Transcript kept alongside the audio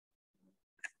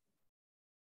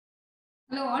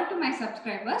Hello all to my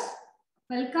subscribers.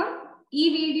 Welcome. ఈ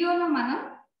వీడియోలో మనం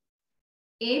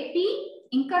ఏపీ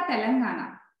ఇంకా Telangana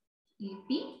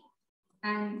AP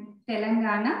and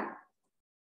Telangana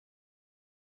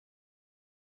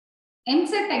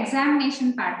EAMCET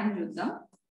examination pattern చూద్దాం.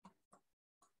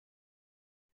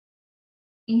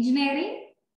 Engineering,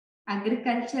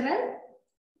 agricultural,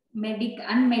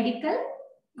 medical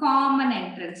common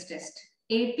entrance test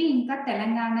AP ఇంకా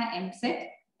తెలంగాణ ఎంసెట్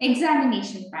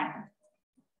ఎగ్జామినేషన్ ప్యాటర్న్.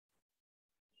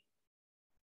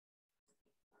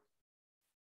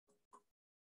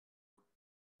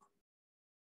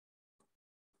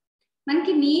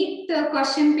 మనకి నీట్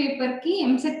క్వశ్చన్ పేపర్ కి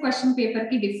ఎంసెట్ క్వశ్చన్ పేపర్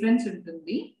కి డిఫరెన్స్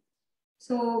ఉంటుంది.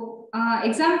 సో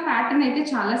ఎగ్జామ్ ప్యాటర్న్ అయితే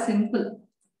చాలా సింపుల్.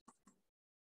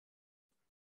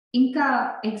 ఇంకా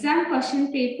ఎగ్జామ్ క్వశ్చన్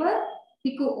పేపర్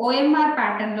మీకు ఓఎంఆర్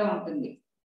ప్యాటర్న్ లో ఉంటుంది.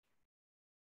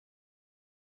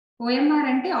 ఓఎంఆర్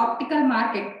అంటే ఆప్టికల్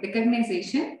మార్కెట్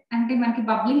రికగ్నైజేషన్, అంటే మనకి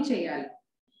బబ్లింగ్ చేయాలి.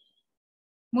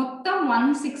 మొత్తం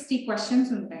 160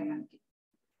 క్వశ్చన్స్ ఉంటాయి మనకి.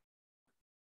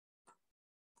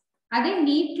 అదే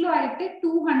నీట్ లో అయితే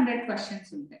 200 క్వశ్చన్స్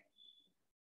ఉంటాయి.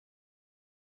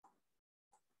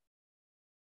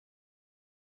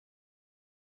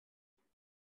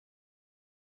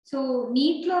 సో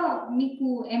నీట్ లో మీకు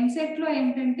ఎంసెట్ లో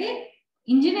ఏంటంటే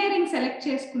ఇంజనీరింగ్ సెలెక్ట్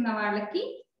చేసుకున్న వాళ్ళకి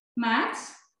మ్యాథ్స్,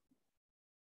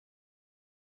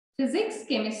 ఫిజిక్స్,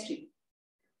 కెమిస్ట్రీ.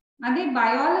 అదే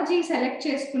బయాలజీ సెలెక్ట్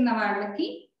చేసుకున్న వాళ్ళకి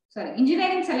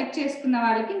ఇంజనీరింగ్ సెలెక్ట్ చేసుకున్న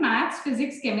వాళ్ళకి మ్యాథ్స్,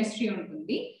 ఫిజిక్స్, కెమిస్ట్రీ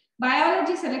ఉంటుంది.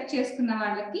 బయాలజీ సెలెక్ట్ చేసుకున్న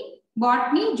వాళ్ళకి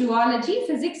botany, zoology,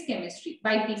 physics, chemistry,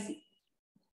 BiPC.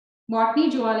 Botany,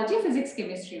 zoology, physics,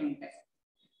 chemistry ఉంటాయి.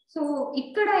 సో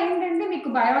ఇక్కడ ఏంటంటే మీకు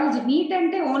బయాలజీ నీట్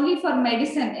అంటే only for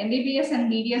medicine, MBBS and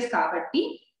BDS కాబట్టి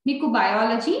మీకు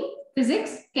బయాలజీ,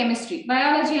 ఫిజిక్స్, కెమిస్ట్రీ.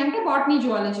 బయాలజీ అంటే బాటనీ,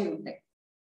 జువాలజీ ఉంటాయి.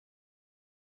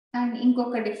 అండ్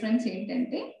ఇంకొక డిఫరెన్స్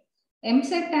ఏంటంటే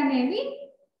ఎంసెట్ అనేది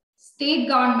స్టేట్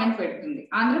గవర్నమెంట్ పెడుతుంది.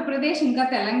 ఆంధ్రప్రదేశ్ ఇంకా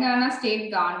తెలంగాణ స్టేట్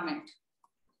గవర్నమెంట్,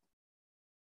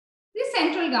 ఇది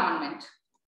సెంట్రల్ గవర్నమెంట్.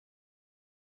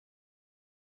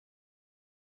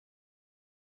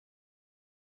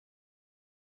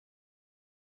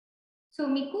 సో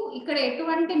మీకు ఇక్కడ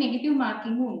ఎటువంటి నెగిటివ్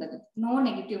మార్కింగ్ ఉండదు, నో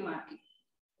నెగిటివ్ మార్కింగ్.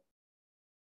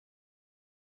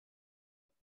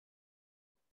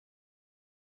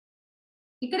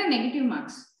 ఇక్కడ నెగిటివ్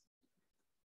మార్క్స్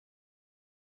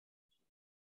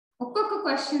ఒక్కొక్క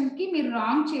క్వశ్చన్ కి మీరు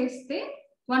రాంగ్ చేస్తే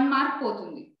 1 మార్క్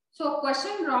పోతుంది. సో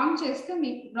క్వశ్చన్ రాంగ్ చేస్తే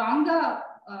మీకు రాంగ్ గా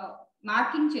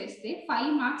మార్కింగ్ చేస్తే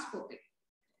 5 మార్క్స్ పోతాయి.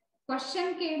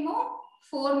 క్వశ్చన్ కి ఏమో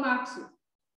 4 marks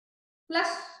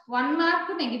plus 1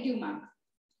 mark negative mark.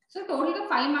 So total గా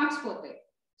 5 మార్క్స్ పోతాయి.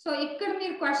 సో ఇక్కడ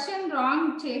మీరు క్వశ్చన్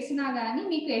రాంగ్ చేసినా గానీ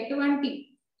మీకు ఎటువంటి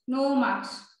నో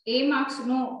మార్క్స్,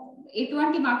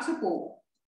 ఎటువంటి మార్క్స్ పోవు.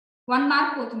 1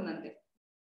 మార్క్ పోతుంది అంతే,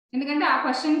 ఎందుకంటే ఆ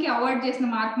క్వశ్చన్ కి అవాయిడ్ చేసిన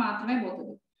మార్క్ మాత్రమే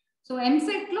పోతుంది. సో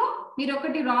ఎంసెట్ లో మీరు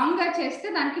ఒకటి రాంగ్ గా చేస్తే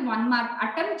దానికి 1 మార్క్,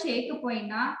 అటెంప్ట్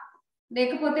చేయకపోయినా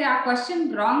లేకపోతే ఆ క్వశ్చన్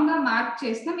రాంగ్ గా మార్క్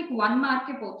చేసినా మీకు 1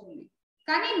 మార్కే పోతుంది.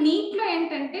 కానీ నీట్ లో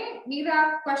ఏంటంటే మీరు ఆ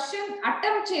క్వశ్చన్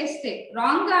అటెంప్ట్ చేస్తే,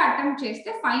 రాంగ్ గా అటెంప్ట్ చేస్తే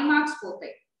 5 మార్క్స్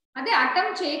పోతాయి. అదే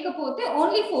అటెంప్ట్ చేయకపోతే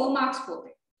ఓన్లీ 4 మార్క్స్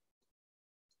పోతాయి.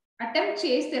 అటెంప్ట్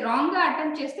చేస్తే, రాంగ్ గా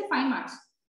అటెంప్ట్ చేస్తే 5 మార్క్స్,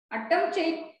 అటెంప్ట్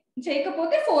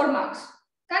చేయకపోతే 4 మార్క్స్.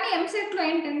 కానీ ఎంసెట్ లో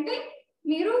ఏంటంటే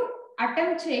మీరు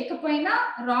అటెంప్ట్ చేయకపోయినా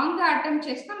రాంగ్ గా అటెంప్ట్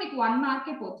చేస్తే మీకు 1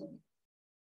 మార్కే పోతుంది.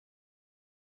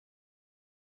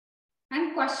 అండ్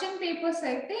క్వశ్చన్ పేపర్స్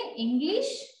అయితే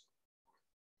ఇంగ్లీష్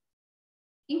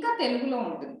ఇంకా తెలుగులో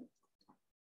ఉంటుంది.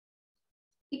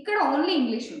 ఇక్కడ ఓన్లీ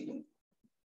ఇంగ్లీష్ ఉంటుంది.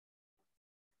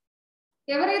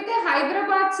 ఎవరైతే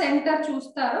హైదరాబాద్ సెంటర్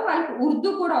చూస్తారో వాళ్ళకి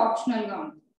ఉర్దూ కూడా ఆప్షనల్ గా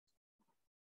ఉంటుంది.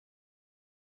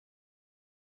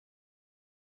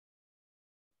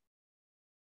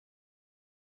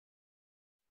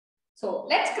 So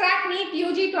let's crack NEET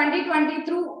UG 2020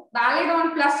 through valid on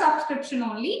plus subscription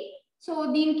only. So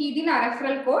దీనికి ఇది నా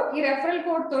రెఫరల్ కోడ్. ఈ రెఫరల్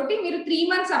కోడ్ తోటి మీరు 3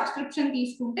 months సబ్స్క్రిప్షన్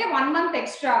తీసుకుంటే 1 month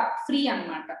ఎక్స్ట్రా ఫ్రీ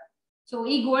అన్నమాట. సో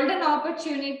ఈ గోల్డెన్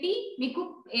ఆపర్చునిటీ మీకు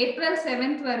April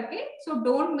 7th వరకే. So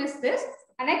don't miss this.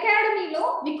 అకాడమీలో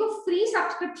మీకు ఫ్రీ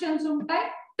సబ్స్క్రిప్షన్స్ ఉంటాయి,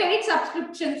 పెయిడ్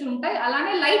సబ్స్క్రిప్షన్స్ ఉంటాయి,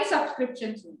 అలానే లైట్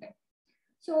సబ్స్క్రిప్షన్స్ ఉంటాయి.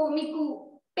 సో మీకు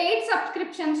పెయిడ్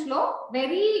సబ్స్క్రిప్షన్స్ లో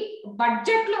వెరీ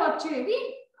బడ్జెట్ లో వచ్చేది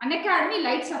అకాడమీ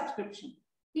లైట్ సబ్స్క్రిప్షన్.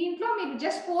 దీంట్లో మీకు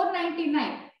just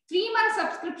 499 3 months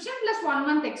subscription plus 1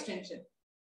 month extension.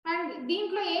 And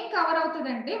దీంట్లో ఏం కవర్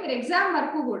అవుతుందంటే మీరు ఎగ్జామ్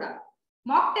వరకు కూడా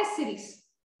mock test series,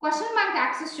 question bank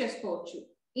access చేసుకోవచ్చు,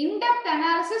 in depth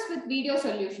analysis with video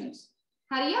solutions.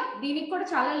 హరియా దీనికి కూడా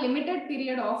చాలా లిమిటెడ్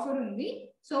పీరియడ్ ఆఫర్ ఉంది.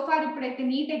 సో ఫార్ ఇప్పుడైతే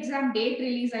నీట్ ఎగ్జామ్ డేట్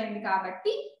రిలీజ్ అయింది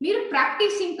కాబట్టి మీరు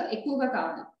ప్రాక్టీసింగ్ ఎక్కువగా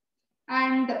కావాలి.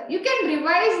 And you can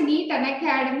revise NEET and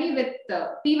Academy with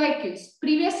PYQs,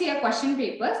 previous year question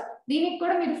papers. దీనికి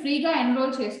కూడా మీరు ఫ్రీగా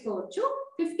ఎన్రోల్ చేసుకోవచ్చు.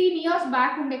 15 years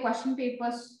బ్యాక్ ఉండే క్వశ్చన్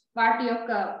పేపర్స్ వాటి యొక్క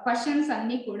క్వశ్చన్స్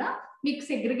అన్ని కూడా మీకు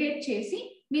సెగ్రిగేట్ చేసి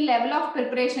మీ లెవెల్ ఆఫ్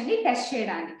ప్రిపరేషన్ ని టెస్ట్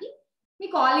చేయడానికి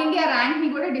మీకు ఆల్ ఇండియా ర్యాంక్ ని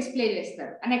కూడా డిస్ప్లే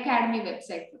చేస్తారు అన్ అకాడమీ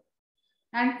వెబ్సైట్ లో.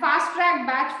 And fast track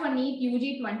batch for NEET UG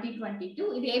 2022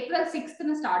 ఇది April 6th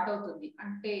స్టార్ట్ అవుతుంది,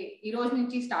 అంటే ఈ రోజు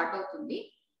నుంచి స్టార్ట్ అవుతుంది.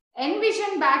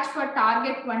 ఎన్విజన్ బ్యాచ్ ఫర్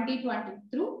టార్గెట్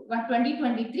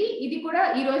 2023 ఇది కూడా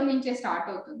ఈ రోజు నుంచే స్టార్ట్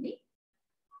అవుతుంది.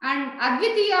 అండ్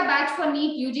అద్వితీయ బ్యాచ్ ఫర్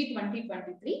నీట్ యూజీ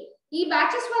 2023 ఈ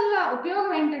బ్యాచెస్ వల్ల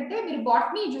ఉపయోగం ఏంటంటే మీరు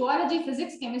బాటనీ, జువాలజీ,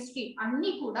 ఫిజిక్స్, కెమిస్ట్రీ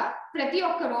అన్ని కూడా ప్రతి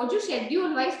ఒక్క రోజు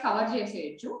షెడ్యూల్ వైజ్ కవర్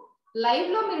చేసేయచ్చు. లైవ్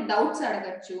లో మీరు డౌట్స్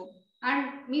అడగచ్చు and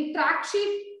me track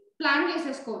sheet plan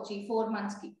చేసేసుకోవచ్చు ఈ 4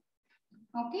 months కి.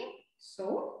 ఓకే, సో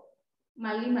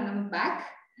మళ్ళీ మనం బ్యాక్.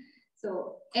 సో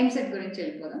ఎంసెట్ గురించి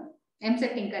వెళ్ళిపోదాం.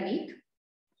 ఎంసెట్ ఇంకా neat.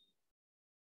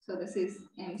 So this is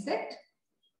EAMCET,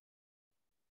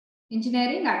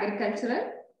 engineering, agricultural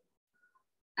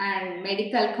and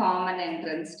medical common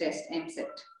entrance test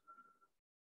EAMCET.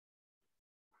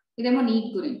 ఇదేమో నీట్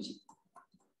గురించి.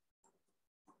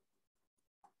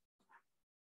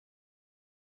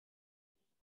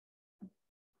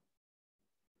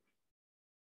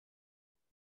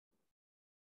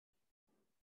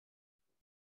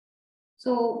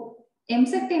 సో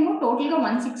ఎంసెట్ ఏమో టోటల్ గా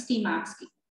 160 మార్క్స్ కి,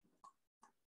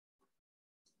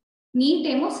 నీట్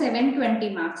ఏమో 720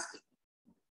 మార్క్స్ కి.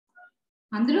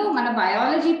 అందులో మన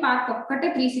బయాలజీ పార్ట్ ఒక్కటే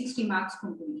 360 మార్క్స్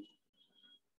ఉంటుంది.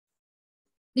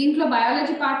 దీంట్లో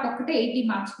బయాలజీ పార్ట్ ఒక్కటే 80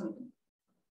 మార్క్స్ ఉంటుంది.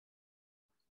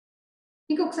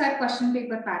 మీకు ఒకసారి క్వశ్చన్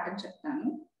పేపర్ ప్యాటర్న్ చెప్తాను.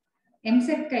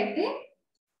 ఎంసెట్ కి అయితే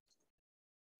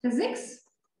physics,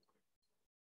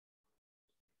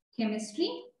 chemistry,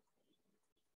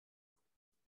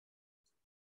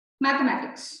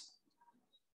 mathematics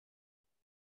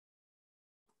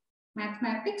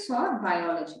or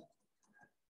biology.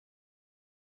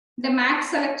 అంటే మ్యాథ్స్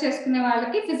సెలెక్ట్ చేసుకునే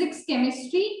వాళ్ళకి ఫిజిక్స్,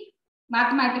 కెమిస్ట్రీ,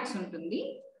 మ్యాథమెటిక్స్ ఉంటుంది.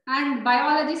 అండ్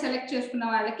బయాలజీ సెలెక్ట్ చేసుకున్న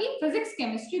వాళ్ళకి physics,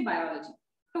 chemistry, biology.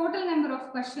 Total number of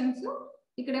questions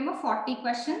ఇక్కడేమో 40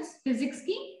 questions, ఫిజిక్స్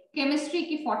కి,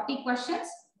 కెమిస్ట్రీకి 40 questions,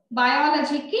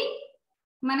 బయాలజీకి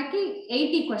మనకి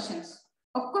 80 questions.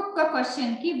 ఒక్కొక్క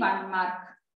క్వశ్చన్ కి 1 మార్క్.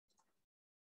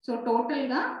 సో టోటల్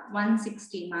గా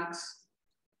 160 మార్క్స్.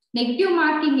 నెగిటివ్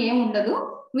మార్కింగ్ ఏం ఉండదు.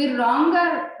 మీరు రాంగ్ గా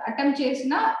అటెంప్ట్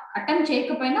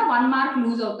చేయకపోయినా 1 మార్క్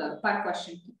లూజ్ అవుతారు పర్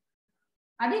క్వశ్చన్ కి.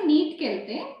 అదే నీట్ కి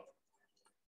వెళ్తే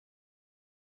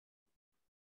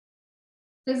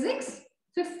ఫిజిక్స్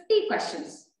 50 questions,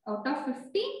 అవుట్ ఆఫ్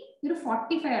 50 మీరు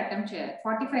 45 అటెంప్ట్ చేయాలి,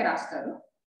 45 రాస్తారు.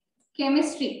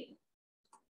 కెమిస్ట్రీ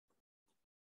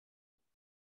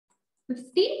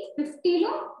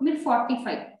 50లో మీరు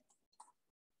 45.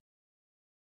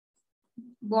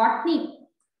 బాటనీ,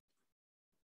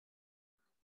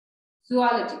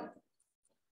 జువాలజీ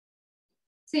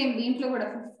సేమ్, దీంట్లో కూడా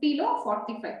 50లో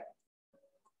 45,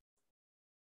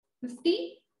 50,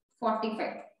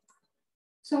 45.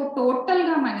 సో టోటల్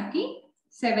గా మనకి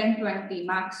 720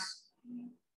 మార్క్స్.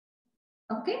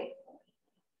 ఓకే,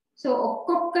 సో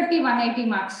ఒక్కొక్కటి 180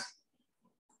 మార్క్స్.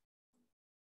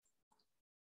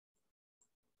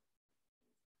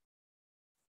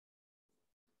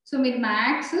 సో మీరు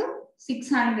మ్యాథ్స్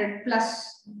 600+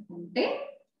 ఉంటే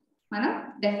మనం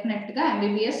డెఫినెట్ గా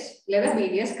MBBS లేదా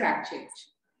BDS క్రాక్ చేయొచ్చు.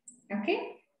 Okay,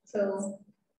 so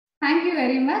thank you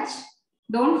very much.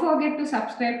 Don't forget to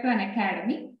subscribe to an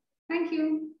academy. Thank you.